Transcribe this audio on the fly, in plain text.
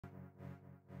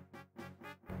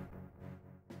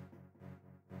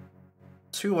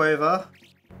two over.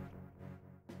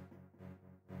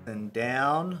 Then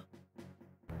down.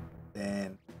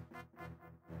 Then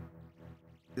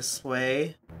this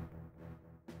way.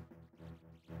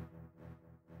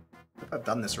 Hope I've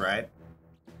done this right.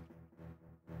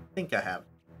 I think I have.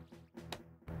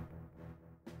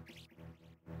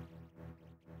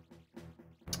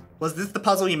 Was this the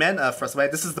puzzle you meant,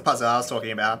 Frostbite? This is the puzzle I was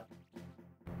talking about.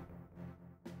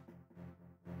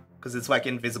 Because it's like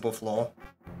invisible floor.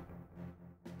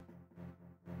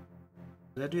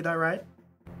 Did I do that right?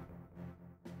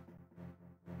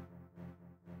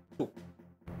 Cool.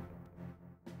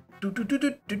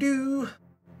 Do.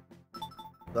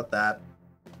 Got that.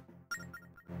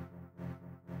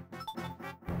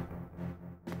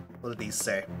 What do these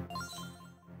say?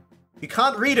 You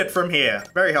can't read it from here.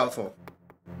 Very helpful.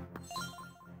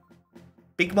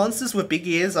 Big monsters with big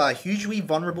ears are hugely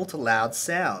vulnerable to loud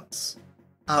sounds.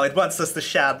 Oh, it wants us to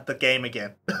shout the game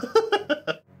again.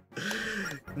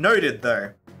 Noted,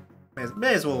 though.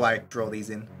 May as well, like, draw these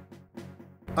in.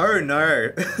 Oh, no.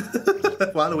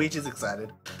 Waluigi's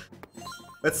excited.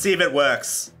 Let's see if it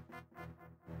works.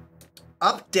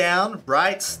 Up, down,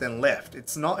 right, then left.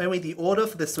 It's not only the order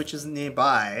for the switches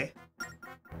nearby,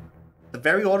 the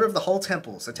very order of the whole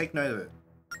temple, so take note of it.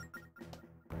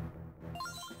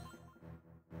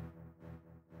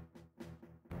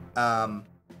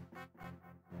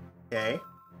 Okay.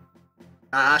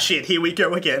 Ah, shit, here we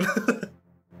go again.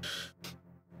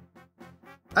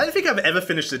 I don't think I've ever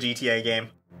finished a GTA game.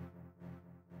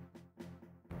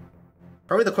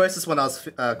 Probably the closest one I was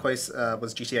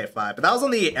was GTA 5, but that was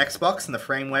on the Xbox, and the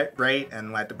frame rate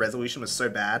and like the resolution was so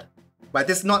bad. Like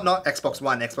this, not Xbox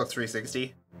One, Xbox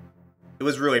 360. It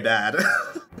was really bad.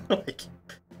 Like,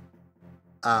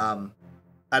 I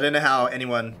don't know how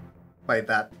anyone played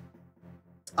that.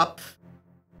 Up.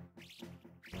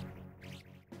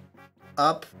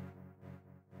 Up.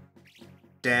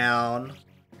 Down.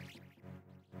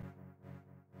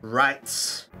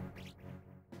 Right.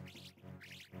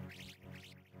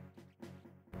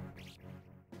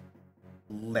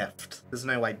 Left. There's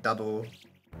no like double.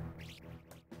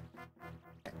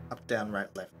 Up, down, right,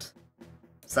 left.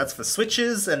 So that's for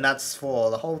switches, and that's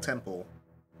for the whole temple.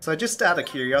 So just out of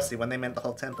curiosity, when they meant the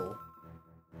whole temple,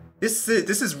 this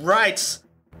is right,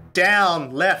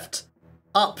 down, left,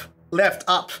 up, left,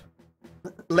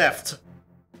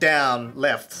 down,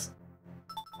 left.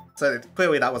 So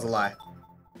clearly that was a lie.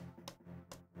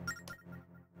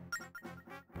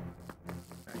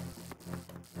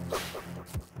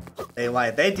 They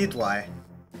lied. They did lie.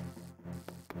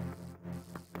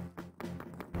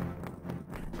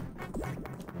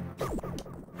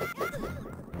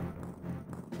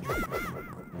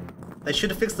 They should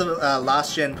have fixed the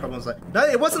last gen problems. No,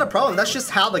 it wasn't a problem. That's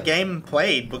just how the game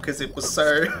played because it was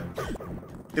so.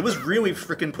 It was really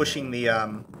freaking pushing the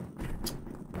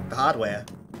hardware.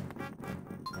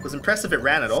 It was impressive it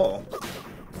ran at all.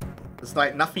 There's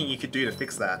like nothing you could do to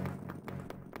fix that.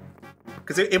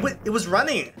 Because it was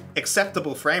running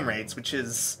acceptable frame rates, which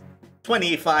is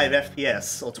 25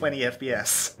 FPS or 20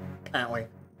 FPS, apparently.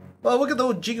 Well, look at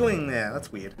the jiggling there.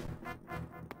 That's weird.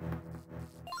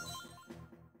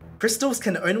 Crystals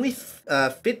can only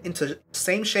fit into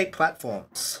same-shaped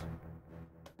platforms.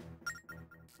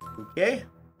 Okay.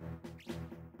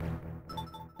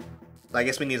 I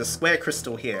guess we need a square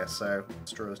crystal here, so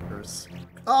let's draw.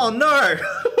 Oh no!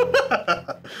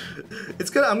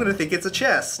 I'm gonna think it's a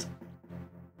chest.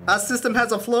 Our system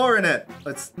has a flaw in it.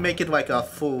 Let's make it like a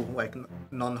full, like,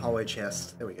 non-hollow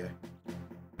chest. There we go.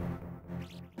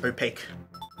 Opaque.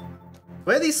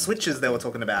 Where are these switches they were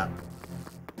talking about?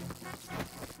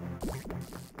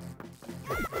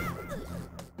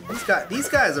 These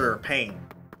guys are a pain.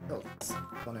 Oh, it's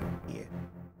one over here.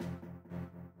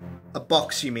 A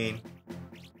box, you mean?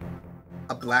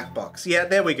 A black box. Yeah,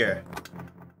 there we go.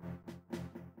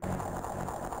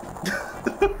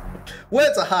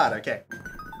 Words are hard, okay.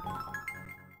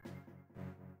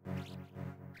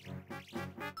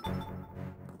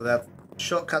 So that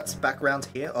shortcuts back around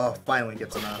here. Oh, finally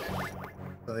get some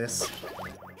for this.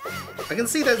 I can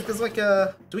see there's like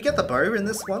a. Do we get the bow in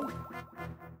this one?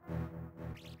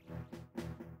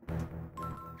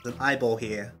 There's an eyeball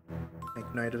here.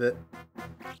 Make note of it.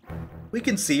 We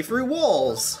can see through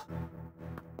walls.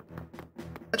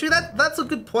 Actually, that's a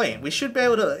good point. We should be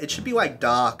able to. It should be like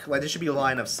dark. Like there should be a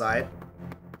line of sight.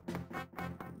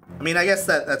 I mean, I guess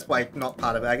that's like not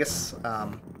part of it. I guess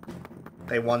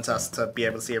they want us to be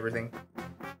able to see everything.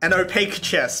 An opaque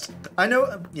chest. I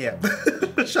know. Yeah.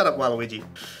 Shut up, Waluigi.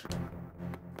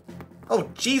 Oh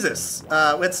Jesus!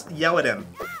 Let's yell at him.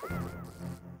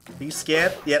 Are you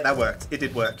scared? Yeah, that worked. It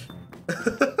did work.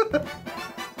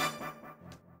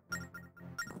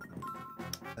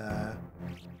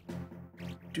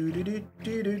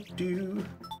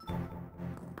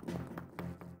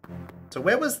 So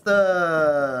where was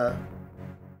the...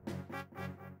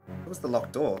 Where was the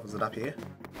locked door? Was it up here?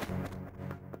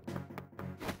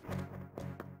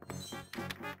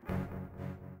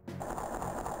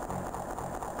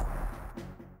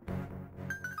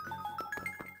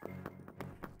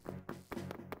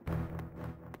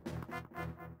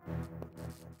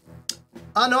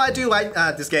 Oh no, I do like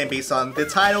this game, B-Son. The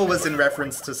title was in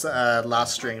reference to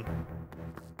last stream.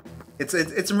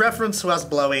 It's in reference to us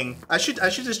blowing. I should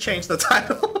just change the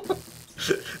title.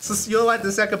 So you're like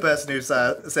the second person who's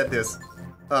said this.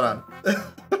 Hold on.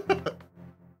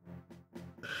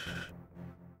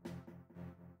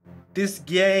 This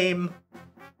game.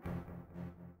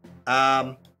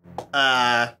 I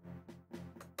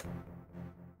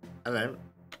don't know.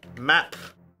 Map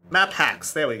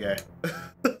hacks. There we go.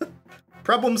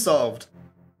 Problem solved.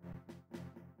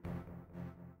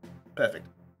 Perfect.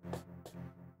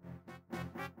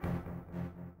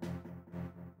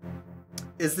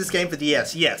 Is this game for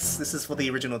DS? Yes, this is for the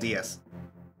original DS.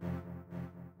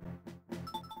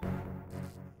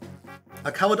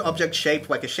 A colored object shaped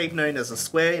like a shape known as a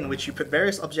square in which you put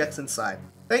various objects inside.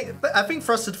 I think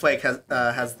Frosted Flake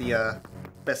has the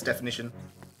best definition.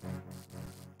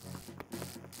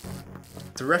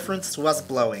 It's a reference to us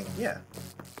blowing. Yeah.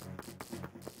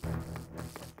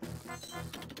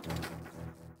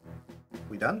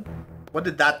 We done? What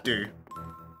did that do?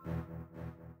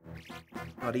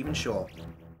 Not even sure.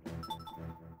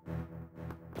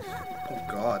 Oh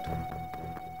god.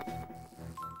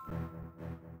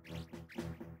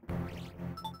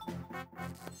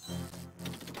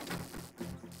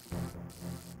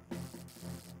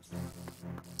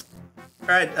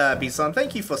 Alright, B-Son,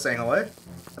 thank you for saying hello.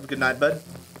 Have a good night, bud.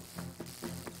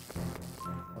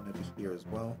 One over here as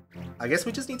well. I guess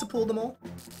we just need to pull them all.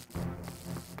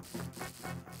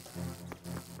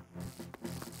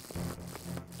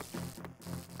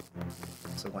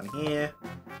 So one here.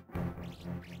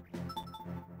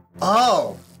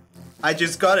 Oh! I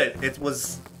just got it. It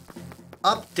was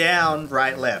up, down,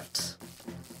 right, left.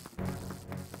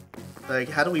 Like,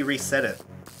 how do we reset it?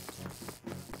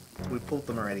 We pulled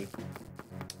them already.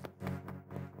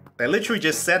 They literally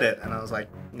just said it, and I was like,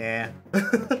 nah.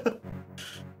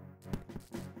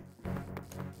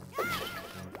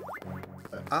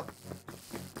 Up.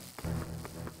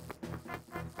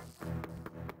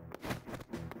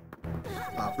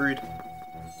 Ah, rude.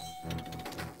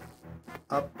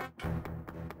 Up.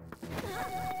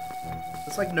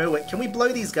 It's like no way. Can we blow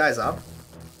these guys up?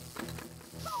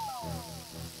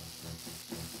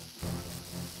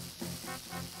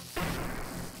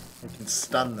 We can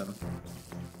stun them.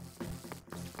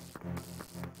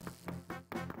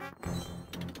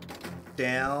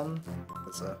 Down.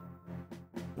 There's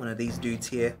one of these dudes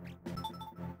here.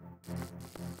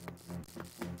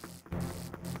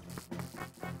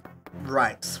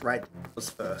 Right was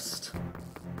first.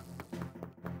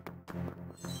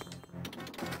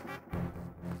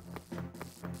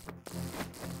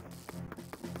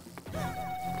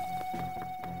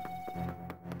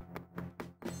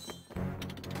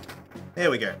 There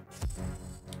we go.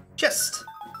 Chest.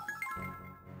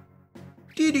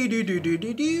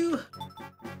 Do.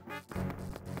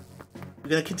 We're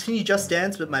gonna continue Just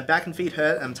Dance, but my back and feet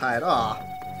hurt. I'm tired. Aw,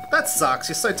 that sucks.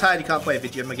 You're so tired you can't play a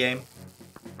video game.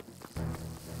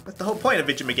 That's the whole point of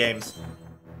video games.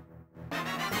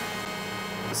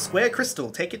 The square crystal.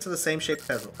 Take it to the same shape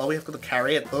puzzle. Oh, we have to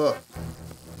carry it. Ugh.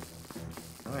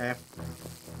 Okay.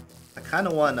 I kind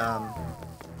of want off.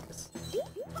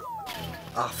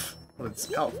 What did it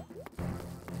spell?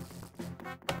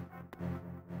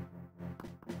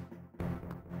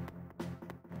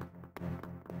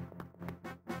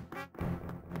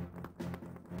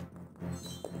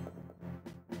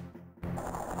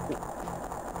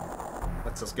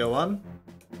 Let's just go on.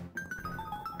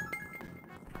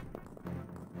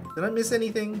 Did I miss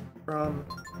anything from...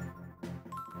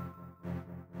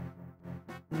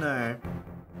 No.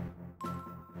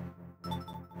 I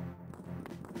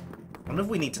wonder if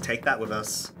we need to take that with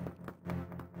us.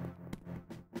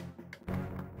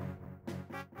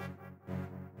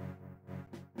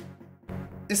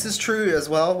 This is true as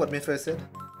well, what Mytho said.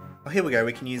 Oh, here we go.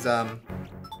 We can use, what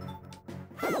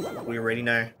we already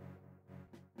know.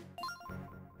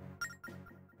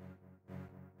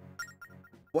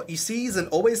 What you see isn't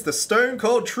always the stone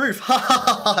cold truth. Ha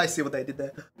ha ha! I see what they did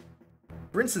there.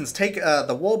 For instance, take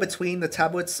the wall between the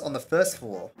tablets on the first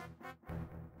floor.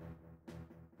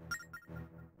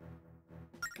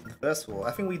 The first floor.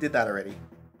 I think we did that already.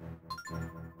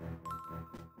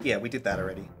 Yeah, we did that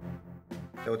already.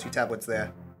 There were 2 tablets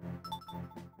there.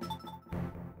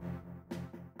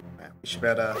 Right, we should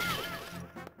better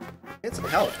get some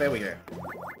health. There we go.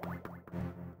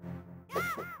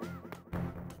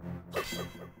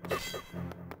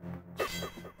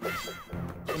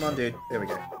 Come on, dude. There we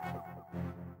go.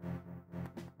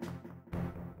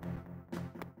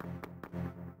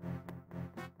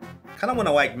 Kinda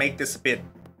wanna, like, make this a bit...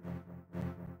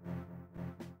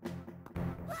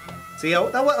 See, I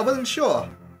wasn't sure.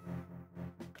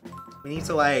 We need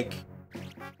to, like...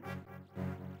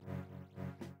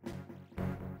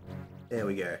 There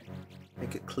we go.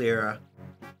 Make it clearer.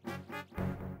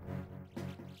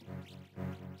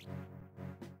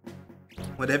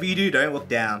 Whatever you do, don't look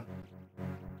down.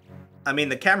 I mean,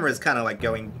 the camera's kind of, like,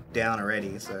 going down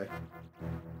already, so...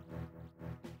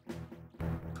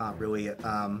 Can't really,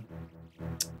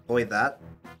 avoid that.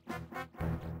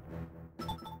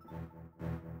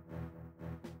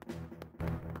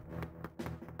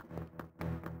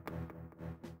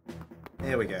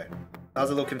 There we go. That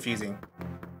was a little confusing.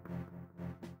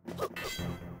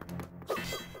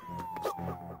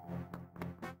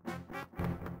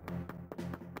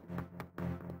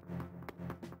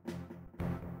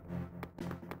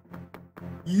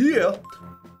 Yeah!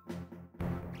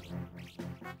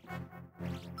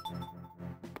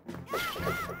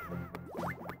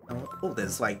 Oh,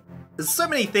 there's so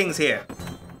many things here.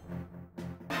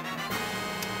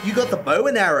 You got the bow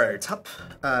and arrow. Tap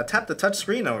the touch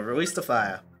screen or release the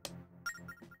fire.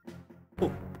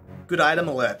 Oh, good item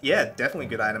alert. Yeah, definitely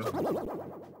good item.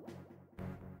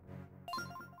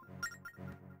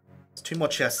 There's 2 more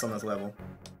chests on this level.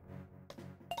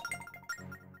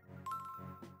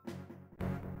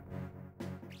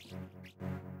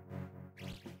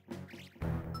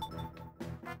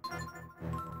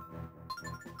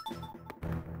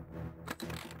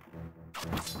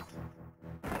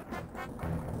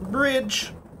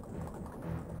 Bridge!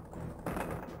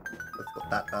 That's what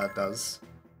that does.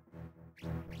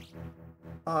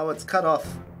 Oh, it's cut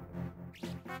off.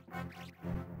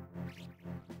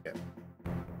 Okay.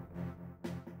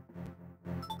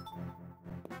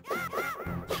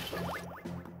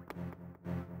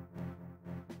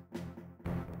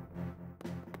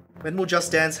 When will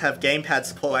Just Dance have gamepad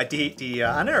support like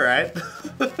DDR? I know, right?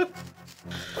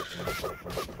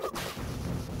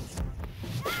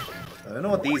 I don't know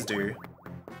what these do.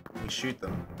 We shoot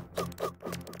them.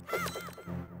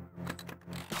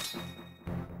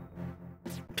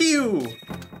 Pew!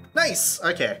 Nice!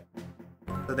 Okay.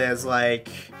 So there's like...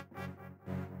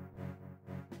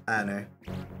 I don't know.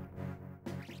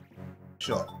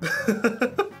 Sure.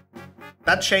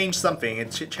 That changed something.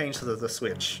 It changed the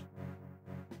switch.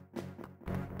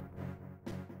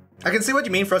 I can see what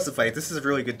you mean, Frosted Flake. This is a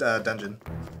really good dungeon.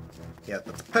 Yeah,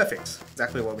 that's perfect.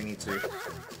 Exactly what we need to do.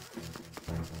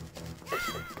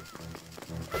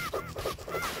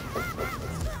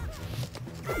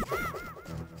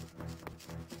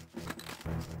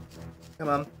 Come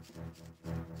on.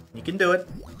 You can do it.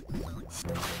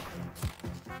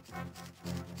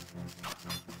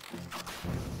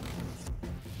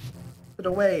 Put it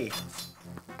away.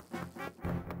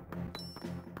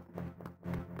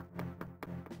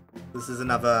 This is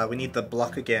another... We need the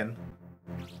block again.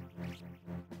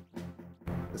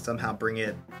 To somehow bring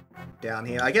it down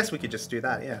here. I guess we could just do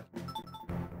that, yeah.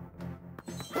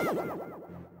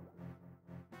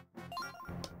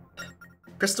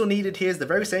 Crystal needed here is the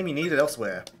very same you needed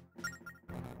elsewhere.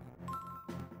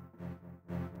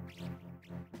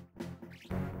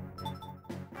 Oh,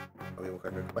 we will go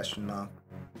to a question mark.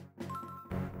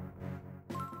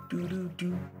 Do do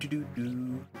do do do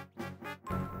do.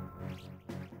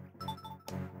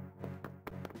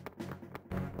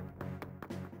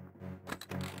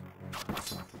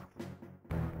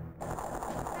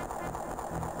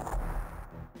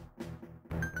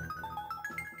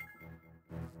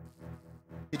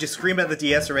 Did you scream at the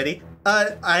DS already?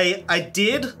 I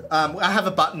did. I have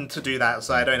a button to do that,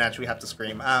 so I don't actually have to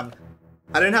scream. I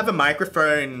don't have a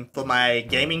microphone for my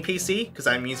gaming PC, because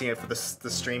I'm using it for the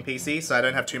stream PC, so I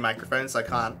don't have 2 microphones, so I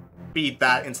can't feed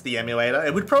that into the emulator.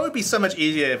 It would probably be so much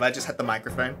easier if I just had the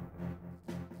microphone.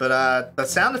 But the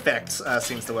sound effect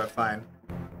seems to work fine.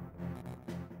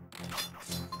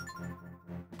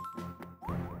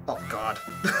 Oh god.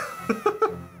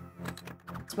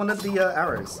 It's one of the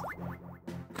arrows.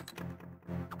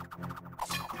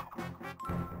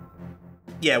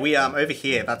 Yeah, we, over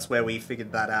here, that's where we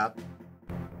figured that out.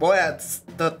 Well, yeah, it's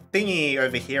the thingy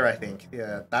over here, I think.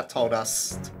 Yeah, that told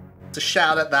us to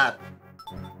shout at that.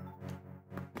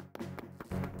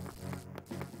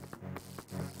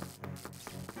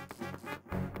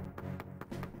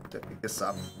 To pick this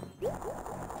up.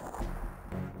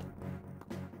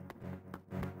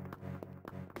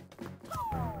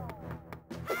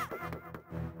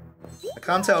 I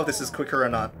can't tell if this is quicker or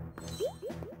not.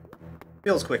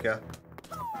 Feels quicker.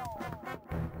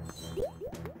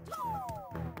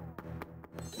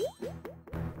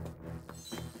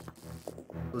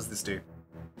 What does this do?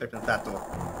 Open that door.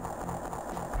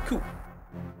 Cool.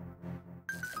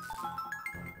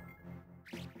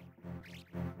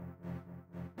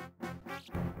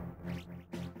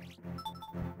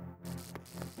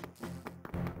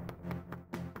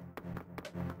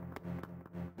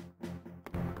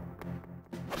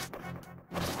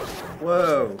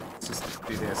 Whoa! Let's just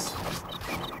do this.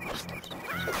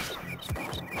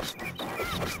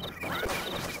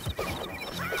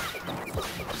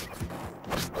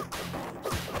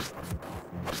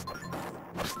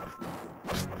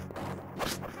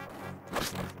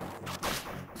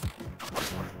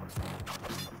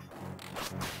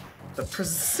 The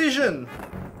precision!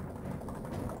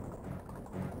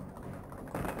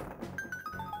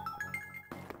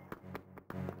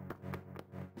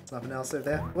 There's nothing else over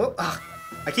there. Whoa! Ah,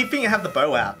 I keep thinking I have the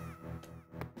bow out.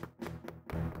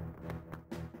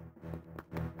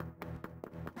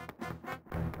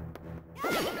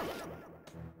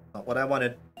 Not what I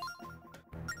wanted.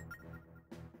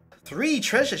 3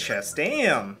 treasure chests,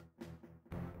 damn!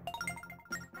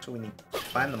 So we need to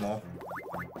find them all.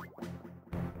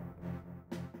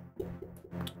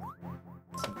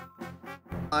 Some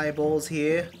eyeballs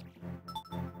here.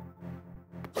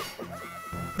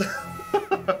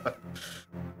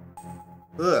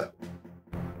 Ugh.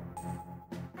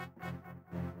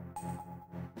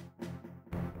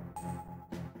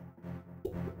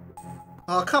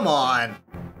 Oh, come on.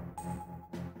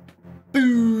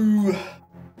 Boo.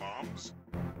 Bombs?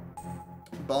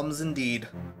 Bombs indeed.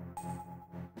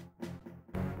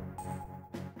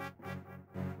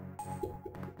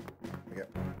 Okay.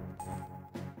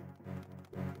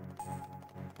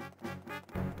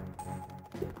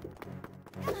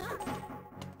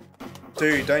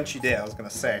 Dude, don't you dare, I was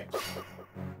gonna say.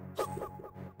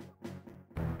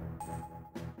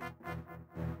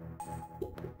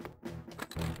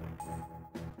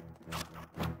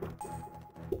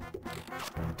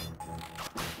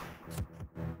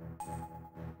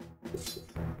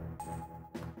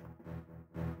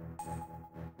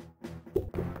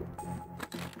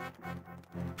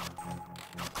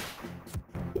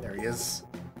 There he is.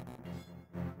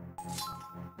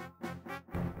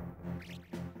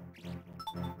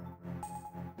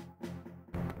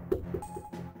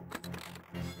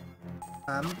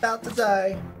 I'm about to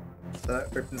die. So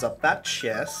that opens up that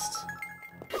chest.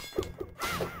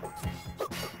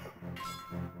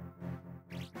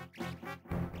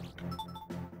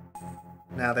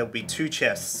 Now there will be 2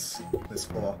 chests on this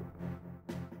floor.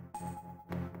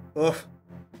 Oof.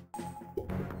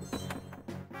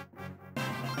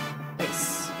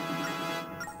 Nice.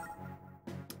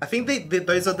 I think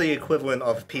those are the equivalent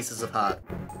of pieces of heart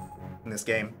in this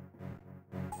game.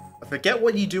 I forget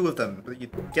what you do with them, but you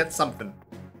get something.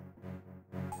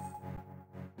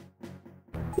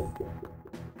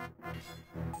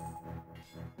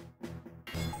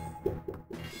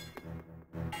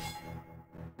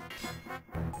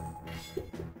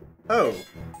 Oh.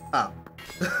 Ah.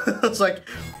 It's like,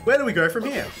 where do we go from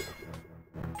here?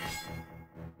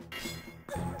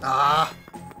 Ah.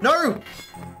 No!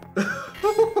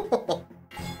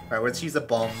 Alright, let's use a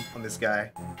bomb on this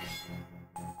guy.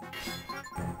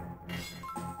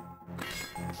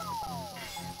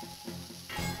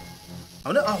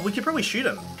 Oh no, oh, we could probably shoot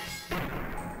him.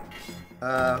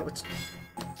 Let's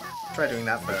try doing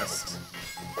that first.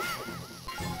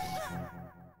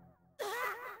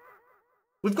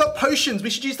 We've got potions, we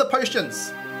should use the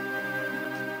potions!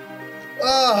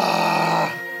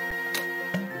 Ah!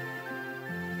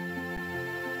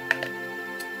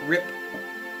 Rip.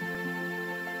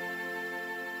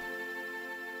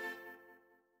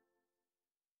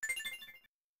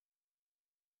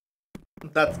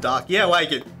 That's dark. Yeah,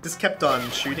 like it just kept on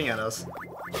shooting at us.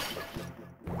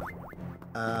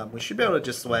 We should be able to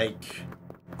just like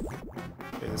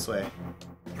go this way.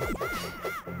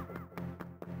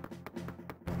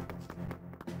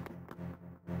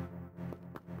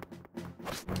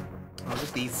 Oh, look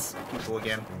at these people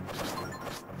again.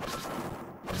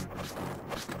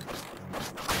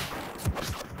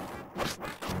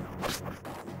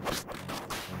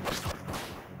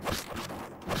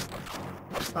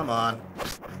 Come on.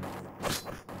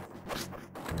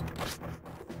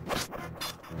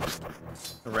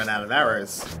 I ran out of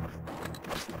arrows.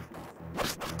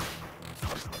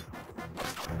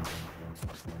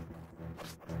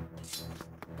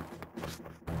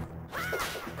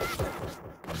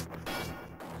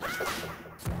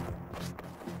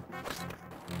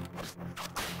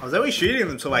 I was only shooting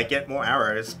them to like get more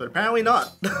arrows, but apparently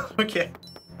not. Okay.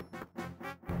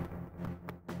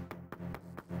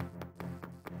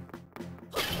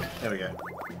 There we go.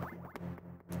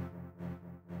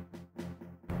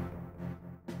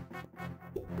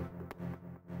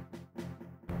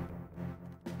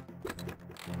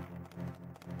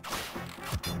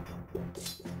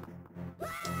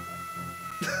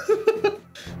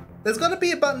 There's gotta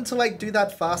be a button to, like, do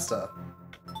that faster.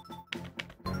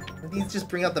 These just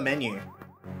bring up the menu.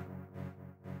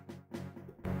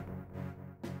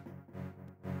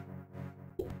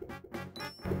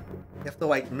 You have to,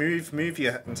 like, move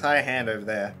your entire hand over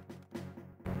there.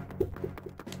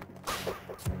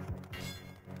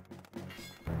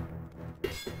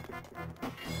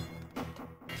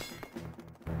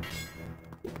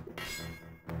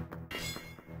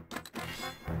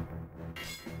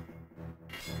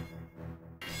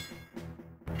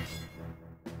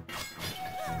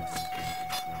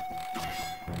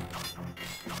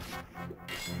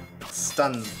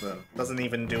 Stuns them. Doesn't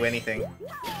even do anything.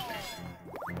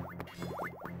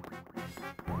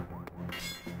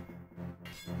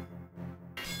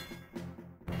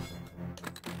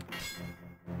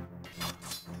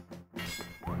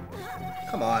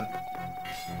 Come on.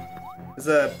 This is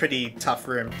a pretty tough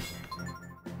room.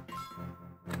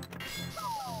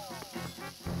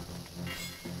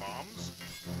 Bombs?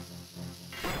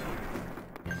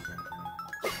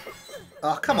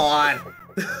 Oh, come on!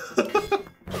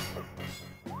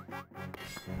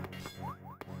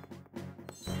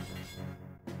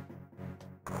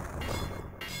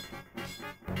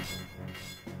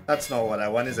 That's not what I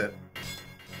want, is it?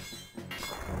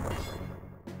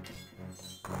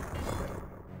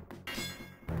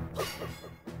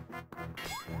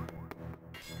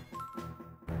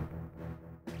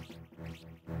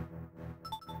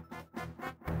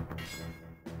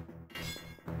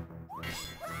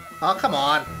 Oh, come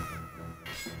on!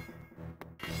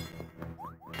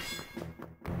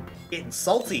 Getting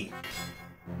salty.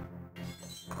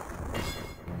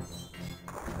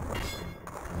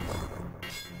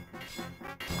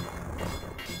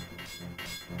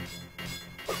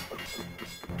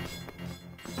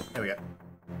 There we go.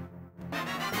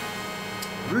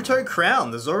 Ruto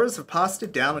Crown. The Zoras have passed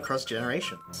it down across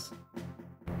generations.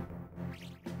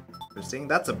 Interesting.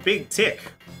 That's a big tick.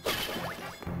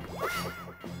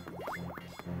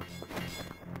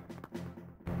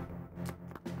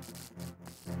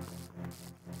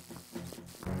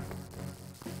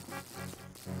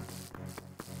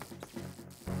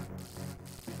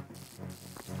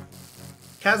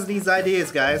 Kaz needs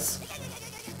ideas, guys.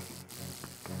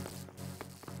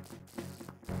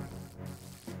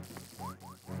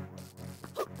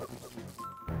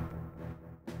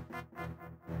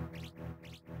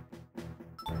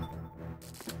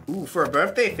 Ooh, for a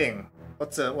birthday thing.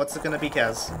 What's it gonna be,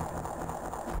 Kaz?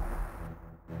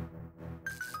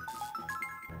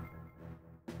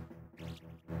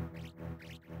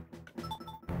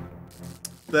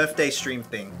 Birthday stream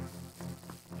thing.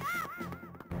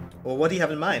 Well, what do you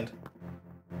have in mind?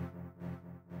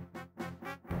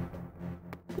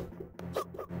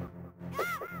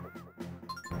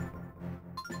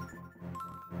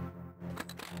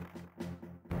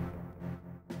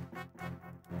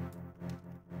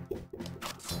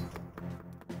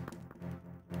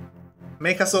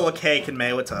 Make us all a cake and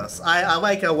mail it to us. I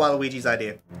like Waluigi's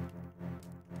idea.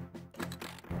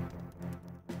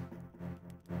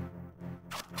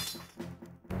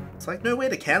 It's like no way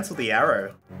to cancel the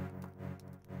arrow.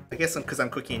 I guess because I'm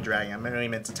cooking and dragging, I'm only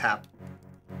meant to tap.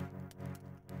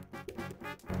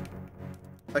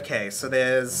 Okay, so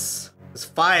there's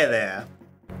fire there.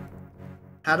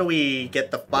 How do we get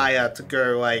the fire to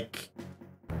go, like,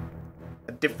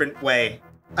 a different way?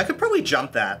 I could probably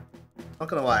jump that. Not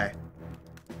gonna lie.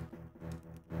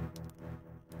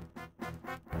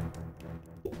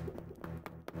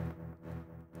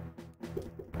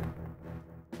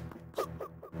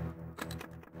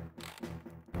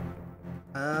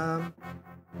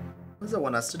 What does it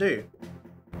want us to do?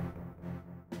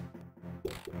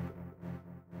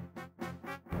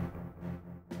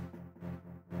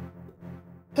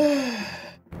 You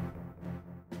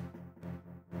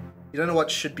don't know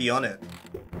what should be on it.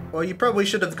 Well, you probably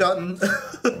should have gotten...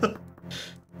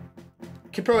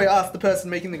 Could probably ask the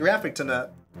person making the graphic to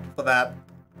for that.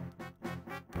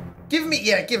 Give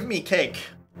me cake.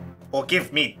 Or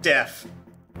give me death.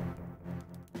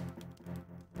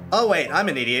 Oh wait, I'm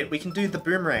an idiot. We can do the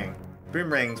boomerang.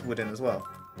 Boomerang's wooden as well.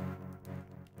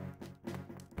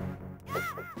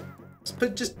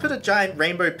 Just put a giant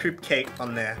rainbow poop cake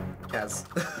on there, Kaz.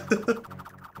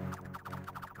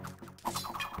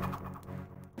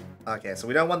 Okay, so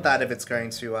we don't want that if it's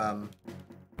going to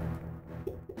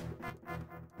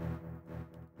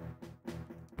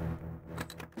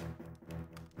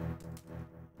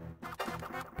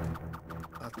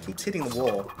it keeps hitting the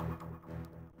wall.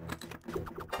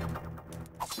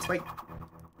 It's like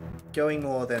going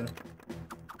more than...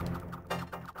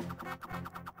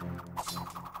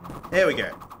 There we go.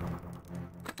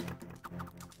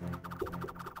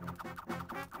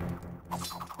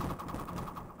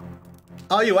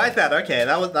 Oh, you like that? Okay,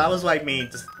 that was like me,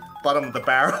 just bottom of the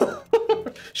barrel.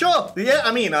 Sure. Yeah,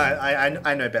 I mean,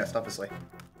 I know best, obviously.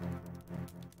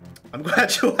 I'm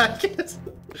glad you like it.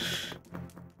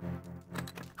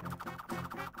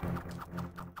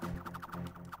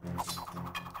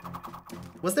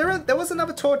 There was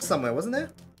another torch somewhere, wasn't there?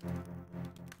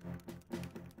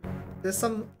 There's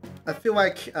some, I feel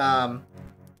like,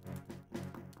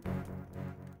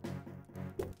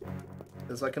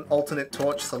 there's like an alternate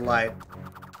torch to light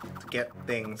to get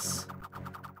things.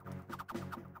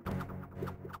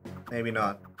 Maybe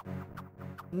not.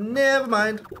 Never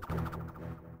mind.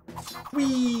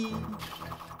 Whee!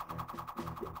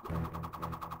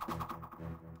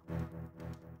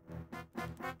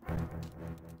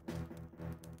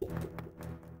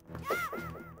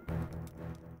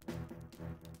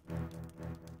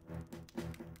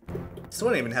 Still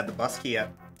haven't even had the bus key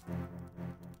yet.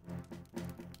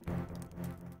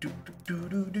 Do.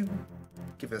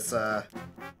 Give us a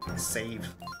save.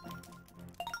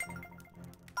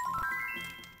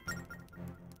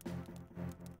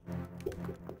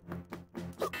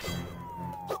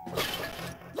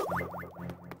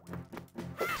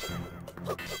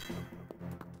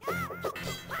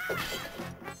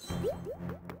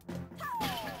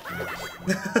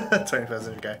 Turn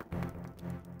person, okay.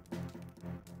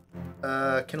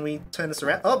 Can we turn this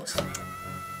around? Oh!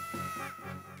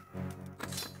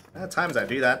 How many times I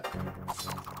do that?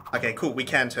 Okay, cool, we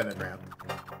can turn it around.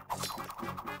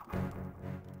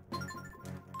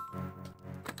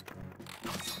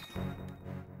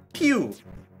 Pew!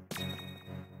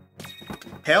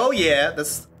 Hell yeah!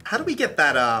 This. How do we get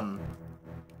that,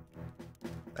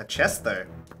 that chest, though?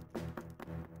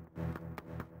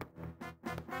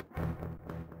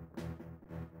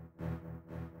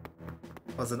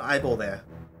 There's an eyeball there.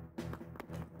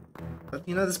 But,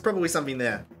 you know, there's probably something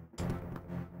there.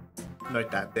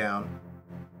 Note that down.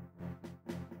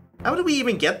 How did we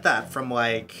even get that from,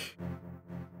 like...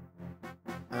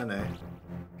 I don't know.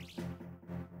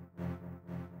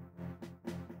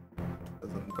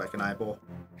 Doesn't look like an eyeball.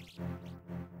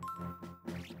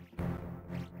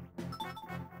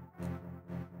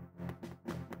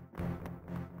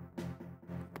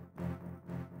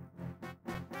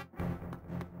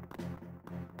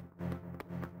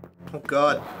 Oh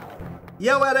god.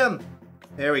 Yell at him!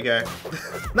 There we go.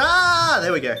 Nah!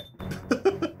 There we go.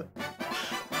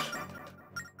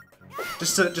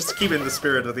 just to keep in the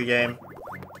spirit of the game.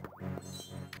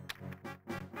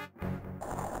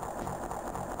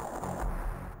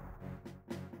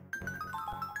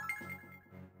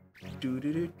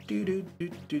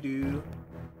 Do.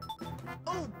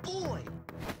 Oh boy!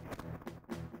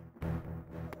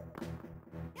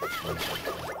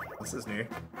 This is new.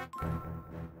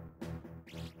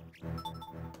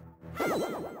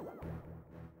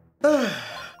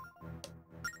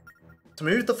 To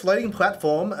move the floating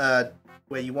platform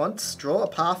where you want, draw a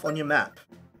path on your map.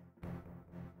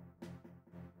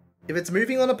 If it's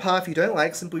moving on a path you don't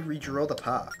like, simply redraw the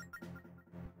path.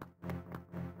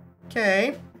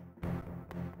 Okay.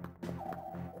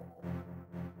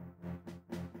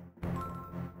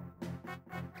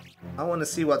 I want to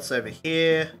see what's over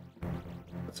here.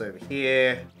 What's over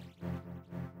here.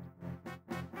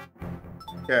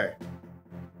 Go.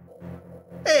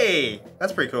 Hey!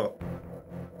 That's pretty cool.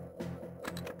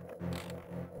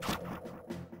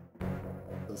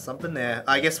 There's something there.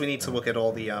 I guess we need to look at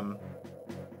all the,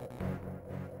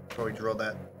 probably draw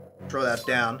that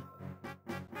down.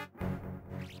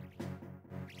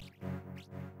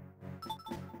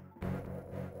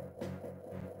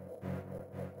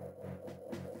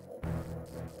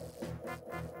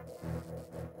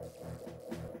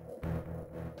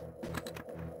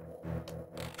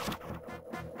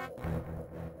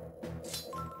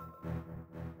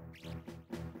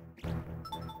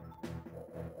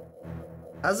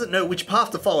 How does it know which path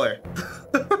to follow?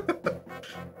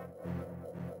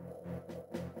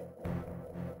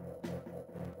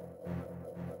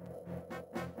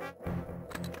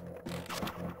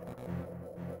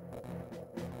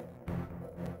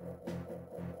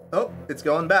 Oh, it's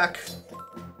going back.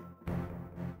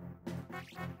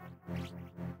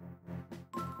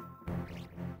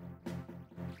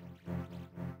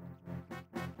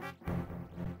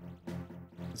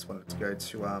 Just wanted to go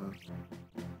to,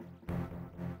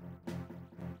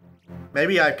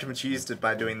 maybe I confused it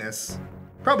by doing this.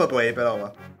 Probably, but oh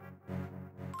well.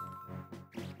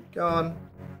 Go on.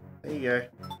 There you go.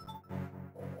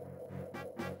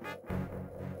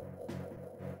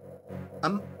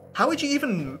 How would you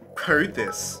even code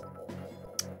this?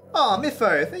 Oh,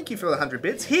 Miffo, thank you for the 100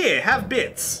 bits. Here, have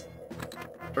bits.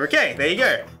 Okay, there you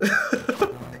go.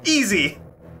 Easy.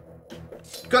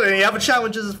 Got any other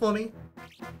challenges for me?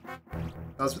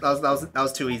 That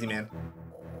was too easy, man.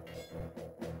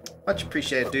 Much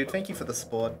appreciated, dude. Thank you for the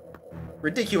support.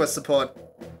 Ridiculous support.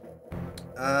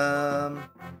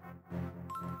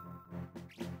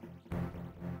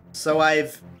 So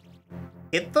I've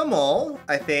hit them all,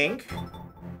 I think.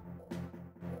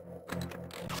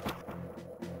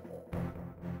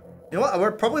 You know what? I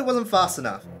probably wasn't fast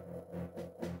enough.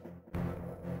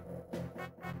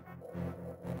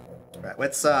 Right,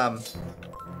 let's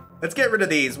get rid of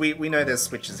these. We know there's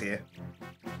switches here.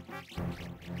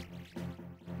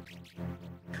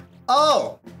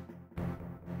 Oh!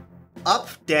 Up,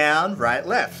 down, right,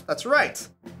 left. That's right.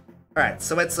 Alright,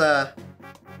 so let's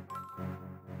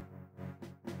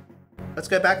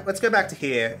go back to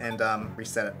here and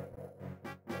reset it.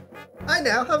 I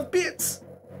now have bits!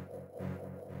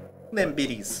 Them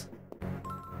biddies.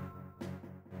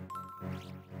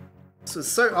 This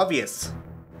was so obvious.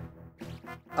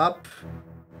 Up,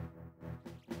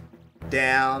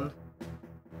 down,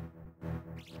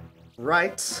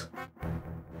 right.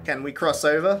 Can we cross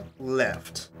over?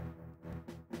 Left.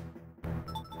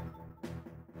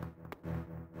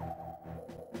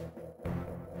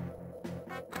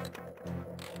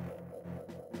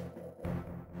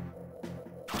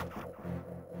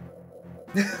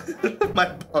 My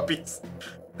puppies.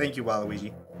 Thank you,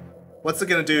 Waluigi. What's it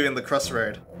gonna do in the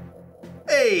crossroad?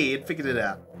 Hey, it figured it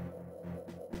out.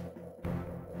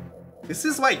 This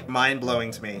is like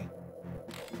mind-blowing to me.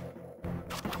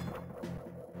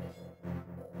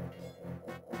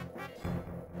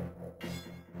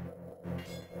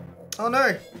 Oh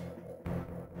no!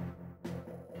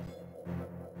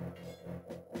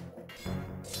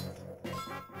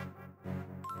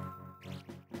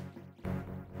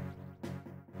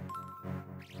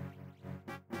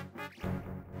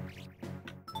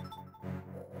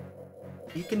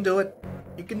 You can do it.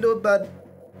 You can do it, bud.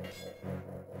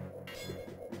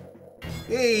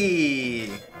 Hey!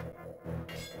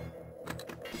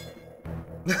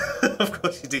 Of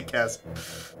course you did, Kaz.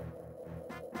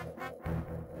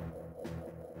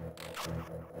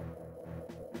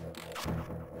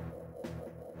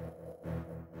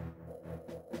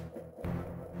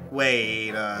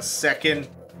 Wait a second.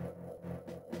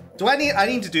 I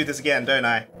need to do this again, don't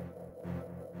I?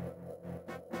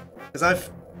 Because I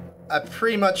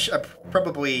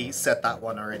probably set that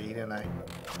one already, didn't I?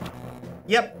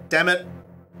 Yep, damn it.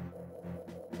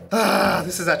 Ah,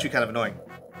 this is actually kind of annoying.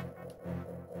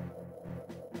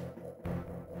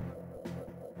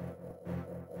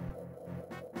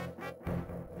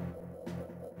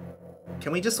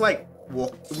 Can we just like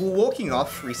walking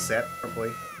off reset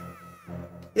probably?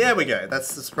 There we go.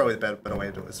 That's probably the better way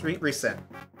to do this. Reset.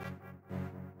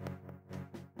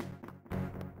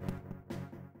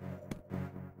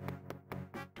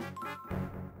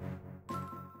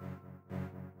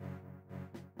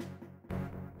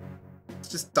 Let's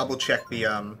just double check the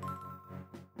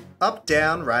up,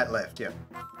 down, right, left. Yeah.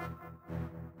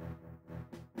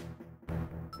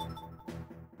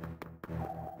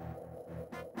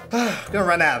 Gonna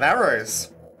run out of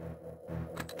arrows.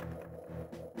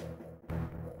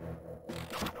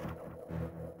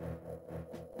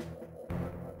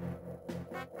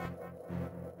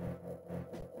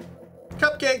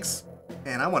 Cupcakes!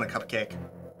 Man, I want a cupcake.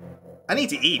 I need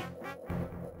to eat.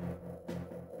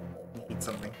 Eat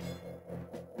something.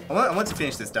 I want to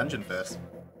finish this dungeon first.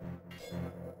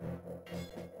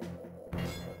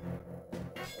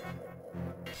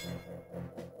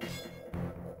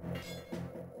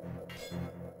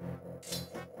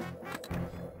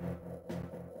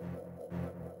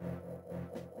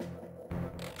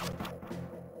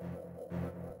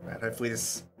 Right, hopefully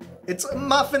this... It's a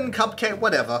muffin, cupcake,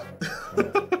 whatever.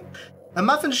 A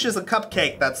muffin's just a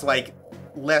cupcake that's, like,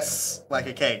 less like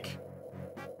a cake.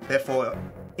 Therefore,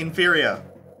 inferior.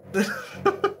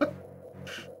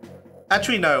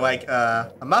 Actually, no, like,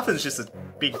 a muffin's just a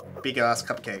big-ass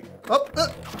cupcake. Oh,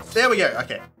 there we go,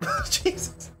 okay.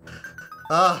 Jesus.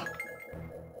 Ah.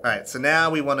 Alright, so now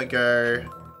we want to go...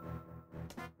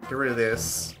 Get rid of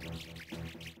this.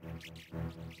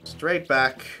 Straight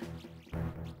back.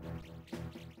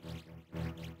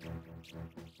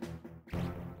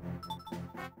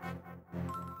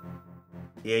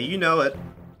 Yeah, you know it.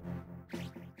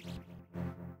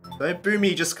 Don't boo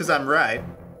me just because I'm right.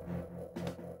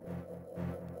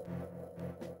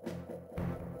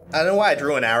 I don't know why I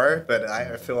drew an arrow, but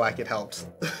I feel like it helps.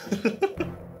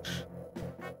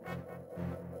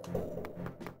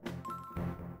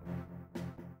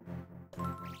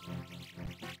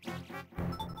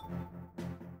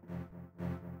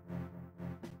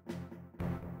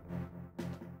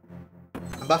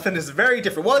 A muffin is very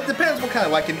different. Well, it depends what kind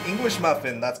of, like an English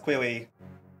muffin, that's clearly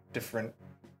different.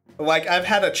 Like, I've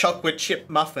had a chocolate chip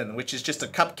muffin, which is just a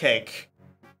cupcake,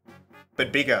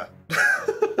 but bigger.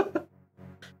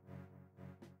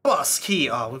 Boss key.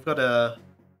 Oh, we've got a...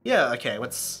 Yeah, okay,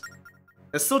 let's...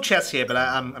 There's still chests here, but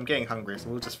I'm getting hungry, so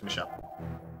we'll just finish up.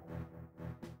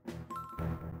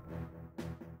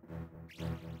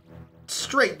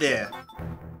 Straight there.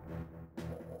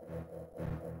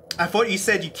 I thought you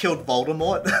said you killed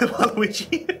Voldemort,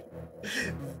 Waluigi.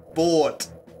 Bought.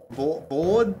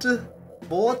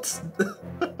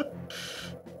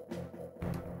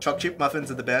 Choc chip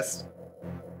muffins are the best.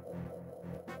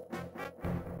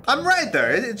 I'm right though,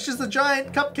 it's just a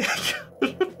giant cupcake.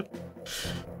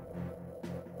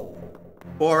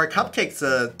 Or a cupcake's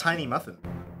a tiny muffin.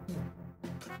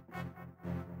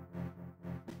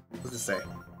 What does it say?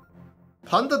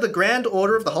 Ponder the grand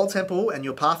order of the whole temple and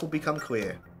your path will become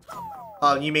clear.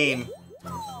 Oh, you mean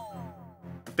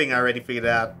the thing I already figured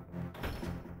out.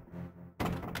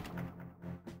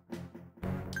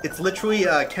 It's literally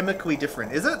chemically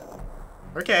different, is it?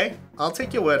 Okay, I'll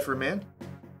take your word for it, man.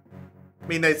 I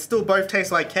mean, they still both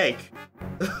taste like cake.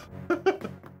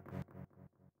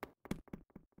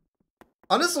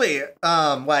 Honestly,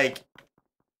 like,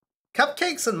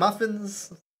 cupcakes and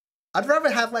muffins, I'd rather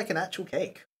have like an actual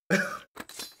cake.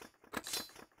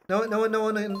 No one,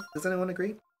 does anyone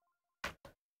agree?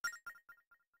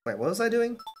 Wait, what was I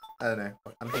doing? I don't know.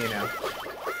 I'm here now.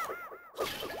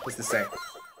 What's this say?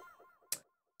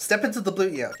 Step into the blue,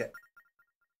 yeah, okay.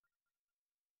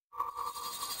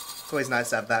 It's always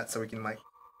nice to have that so we can like,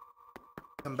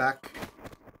 come back.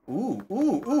 Ooh.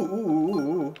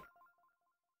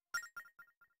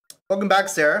 Welcome back,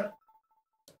 Sarah.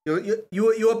 You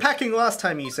were packing last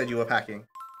time you said you were packing.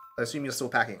 I assume you're still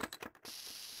packing.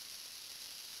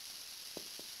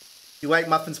 You like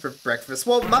muffins for breakfast?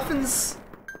 Well, muffins...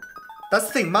 That's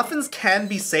the thing. Muffins can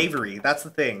be savory. That's the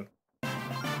thing.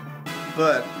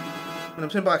 But when I'm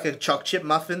talking about like a choc chip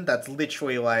muffin, that's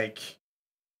literally like...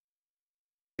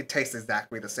 It tastes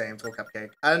exactly the same to a cupcake.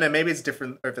 I don't know. Maybe it's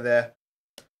different over there.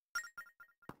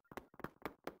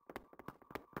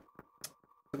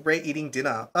 Great eating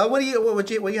dinner. What are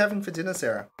you having for dinner,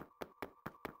 Sarah?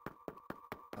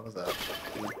 That was a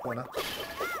weird corner.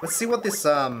 Let's see what this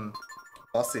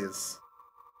boss is.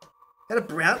 Got a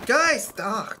brown guys.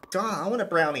 I want a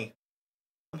brownie.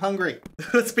 I'm hungry.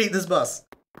 Let's beat this boss.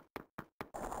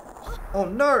 Oh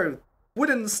no!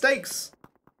 Wooden stakes.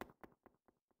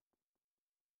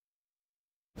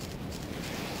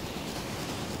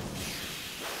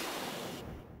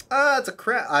 It's a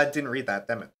crap. I didn't read that.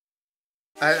 Damn it.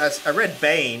 I read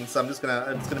Bane, so I'm just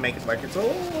gonna make it like it's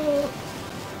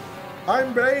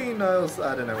I'm Bane. I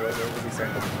don't know what we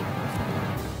saying.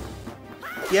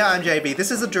 Yeah, I'm JB.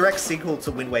 This is a direct sequel to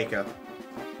Wind Waker.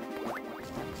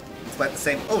 It's like the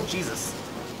same. Oh Jesus!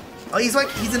 Oh, he's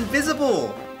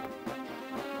invisible.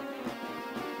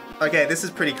 Okay, this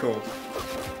is pretty cool.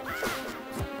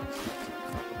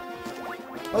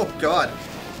 Oh God!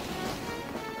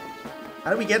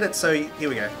 How do we get it? So here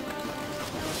we go.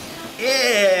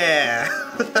 Yeah!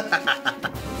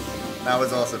 That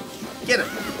was awesome. Get him!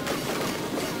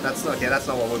 That's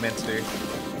not what we're meant to do.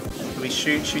 Can we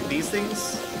shoot these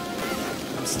things?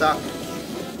 I'm stuck.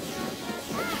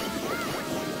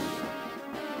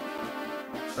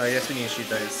 So I guess we need to shoot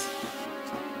those.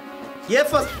 Yeah,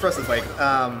 Frosted Flake.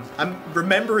 I'm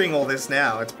remembering all this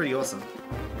now. It's pretty awesome.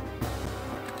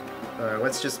 So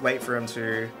let's just wait for him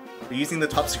to... We're using the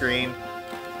top screen.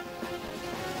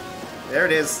 There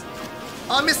it is.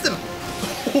 Oh, I missed him!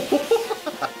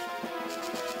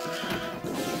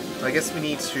 So I guess we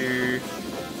need to...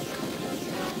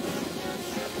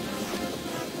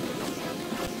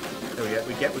 There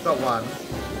we go. We've got 1,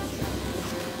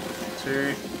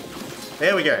 2...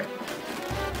 There we go.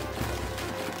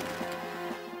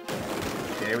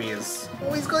 There he is.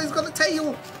 Oh, he's got a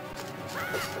tail!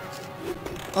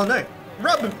 Oh no!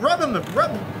 Rub him!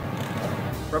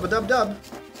 Rub-a-dub-dub.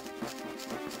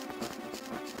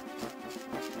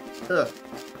 Ugh.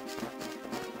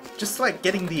 Just like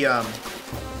getting the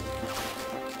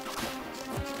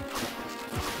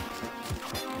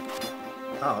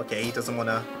Oh, okay, he doesn't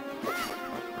wanna...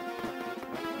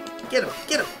 Get him!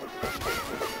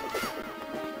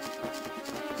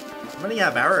 I'm running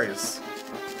out of arrows.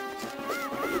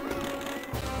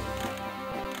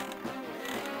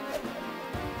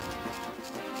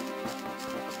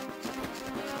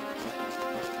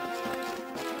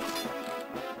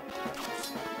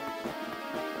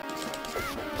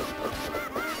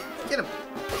 Get him!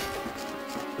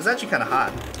 It's actually kind of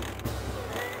hard.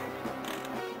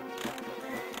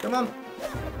 Come on.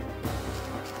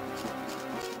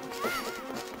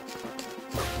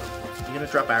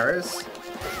 gonna drop arrows?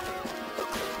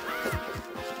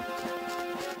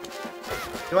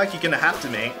 I feel like you're gonna have to,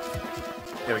 mate.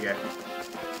 There we go.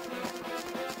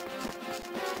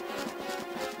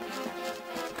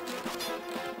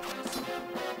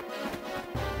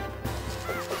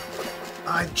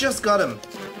 I just got him.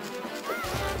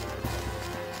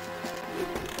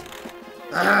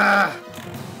 Ah!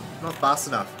 Not fast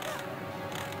enough.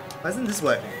 Why isn't this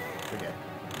working? There we go.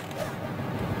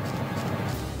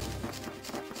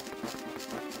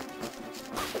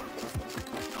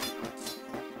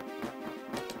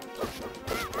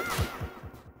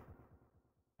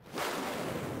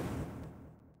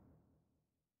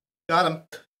 Got him.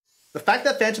 The fact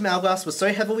that Phantom Hourglass was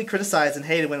so heavily criticized and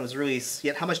hated when it was released,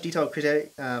 yet how much detail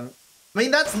critic... I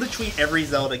mean, that's literally every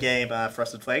Zelda game,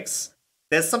 Frosted Flakes.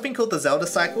 There's something called the Zelda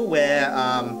cycle where,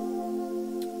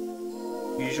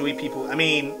 usually people... I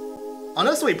mean,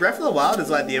 honestly, Breath of the Wild is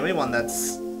like the only one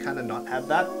that's kind of not had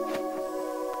that.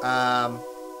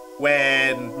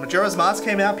 When Majora's Mask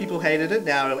came out, people hated it.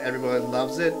 Now everyone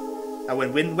loves it.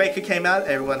 When Wind Waker came out,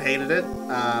 everyone hated it.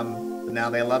 But now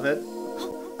they love it.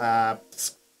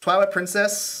 Twilight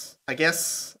Princess, I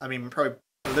guess. I mean, probably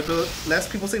a little bit less.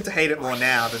 People seem to hate it more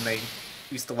now than they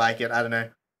used to like it. I don't know.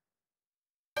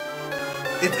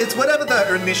 It's whatever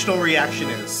the initial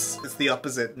reaction is. It's the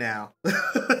opposite now,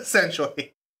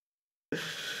 essentially.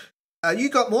 You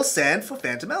got more sand for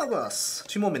Phantom Hourglass.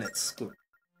 2 more minutes. Good.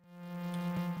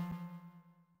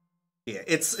 Yeah,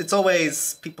 it's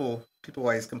always people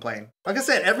always complain. Like I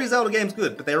said, every Zelda game's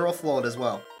good, but they're all flawed as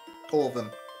well. All of them.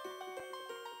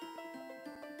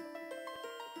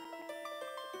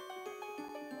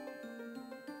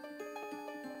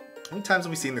 How many times have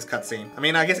we seen this cutscene? I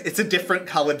mean, I guess it's a different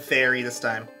colored fairy this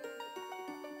time.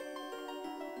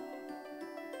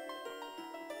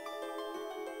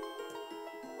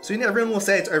 Soon everyone will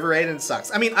say it's overrated and sucks.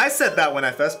 I mean, I said that when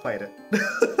I first played it.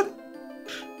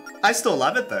 I still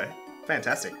love it though.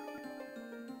 Fantastic.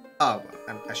 Oh,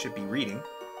 I should be reading.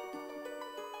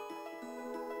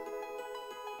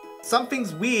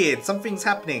 Something's weird. Something's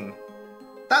happening.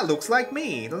 That looks like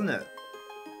me, doesn't it?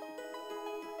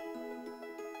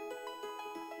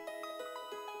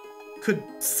 Could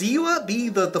Siwa be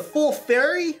the fourth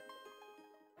fairy?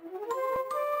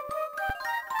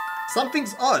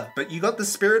 Something's odd, but you got the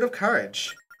spirit of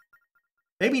courage.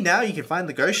 Maybe now you can find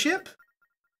the ghost ship?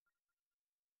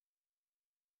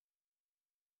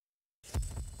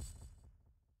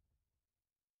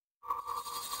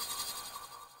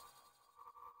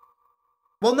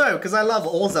 Well, no, because I love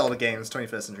all Zelda games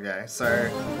 21st Century Guy, so...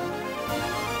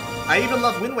 I even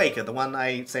love Wind Waker, the one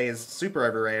I say is super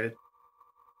overrated.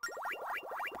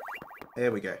 There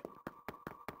we go.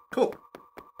 Cool.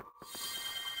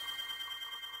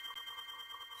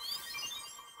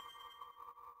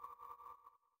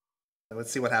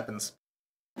 Let's see what happens.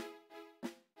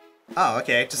 Oh,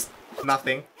 okay, just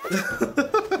nothing.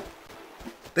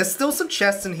 There's still some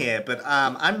chests in here, but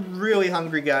I'm really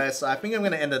hungry, guys, so I think I'm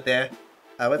going to end it there.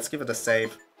 Let's give it a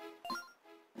save.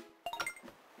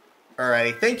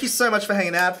 Alrighty, thank you so much for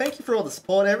hanging out. Thank you for all the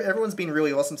support. Everyone's been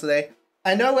really awesome today.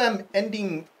 I know I'm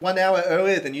ending 1 hour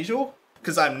earlier than usual,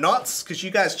 because I'm not, because you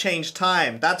guys changed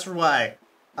time. That's why.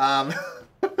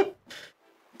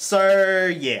 So,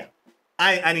 yeah.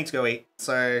 I need to go eat.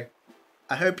 So,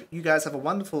 I hope you guys have a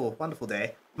wonderful, wonderful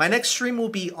day. My next stream will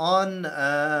be on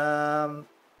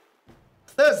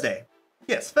Thursday.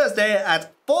 Yes, Thursday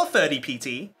at 4:30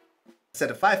 PT. Instead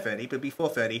of 5:30, but it'll be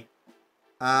 4:30.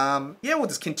 Yeah, we'll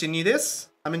just continue this.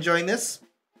 I'm enjoying this.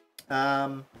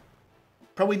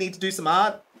 Probably need to do some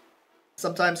art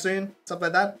sometime soon,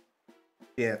 something like that.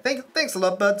 Yeah, thanks a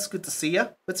lot, buds. Good to see ya.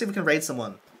 Let's see if we can raid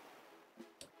someone.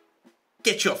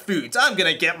 Get your foods. I'm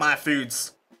gonna get my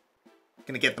foods.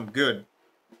 Gonna get them good.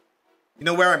 You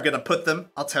know where I'm gonna put them?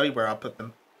 I'll tell you where I'll put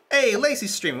them. Hey,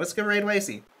 Lacey's stream. Let's go raid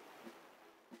Lacey.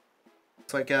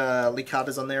 Looks like Lee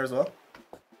Carter's on there as well.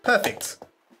 Perfect.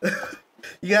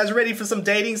 You guys ready for some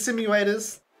dating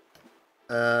simulators?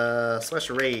 Slash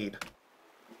raid.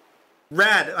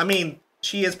 Rad. I mean,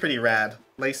 she is pretty rad.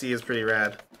 Lacey is pretty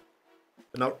rad.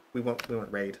 But not, we won't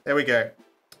raid. There we go.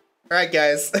 Alright,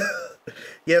 guys.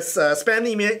 Yes, spam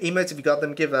the emotes if you got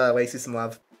them. Give Lacey some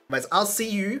love. Otherwise, I'll see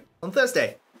you on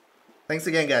Thursday. Thanks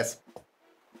again, guys.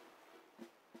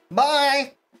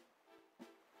 Bye!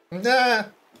 Nah.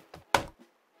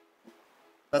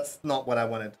 That's not what I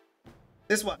wanted.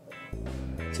 This one.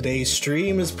 Today's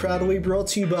stream is proudly brought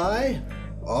to you by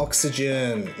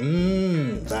Oxygen.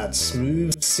 That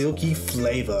smooth, silky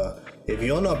flavor. If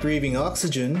you're not breathing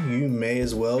oxygen, you may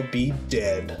as well be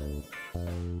dead.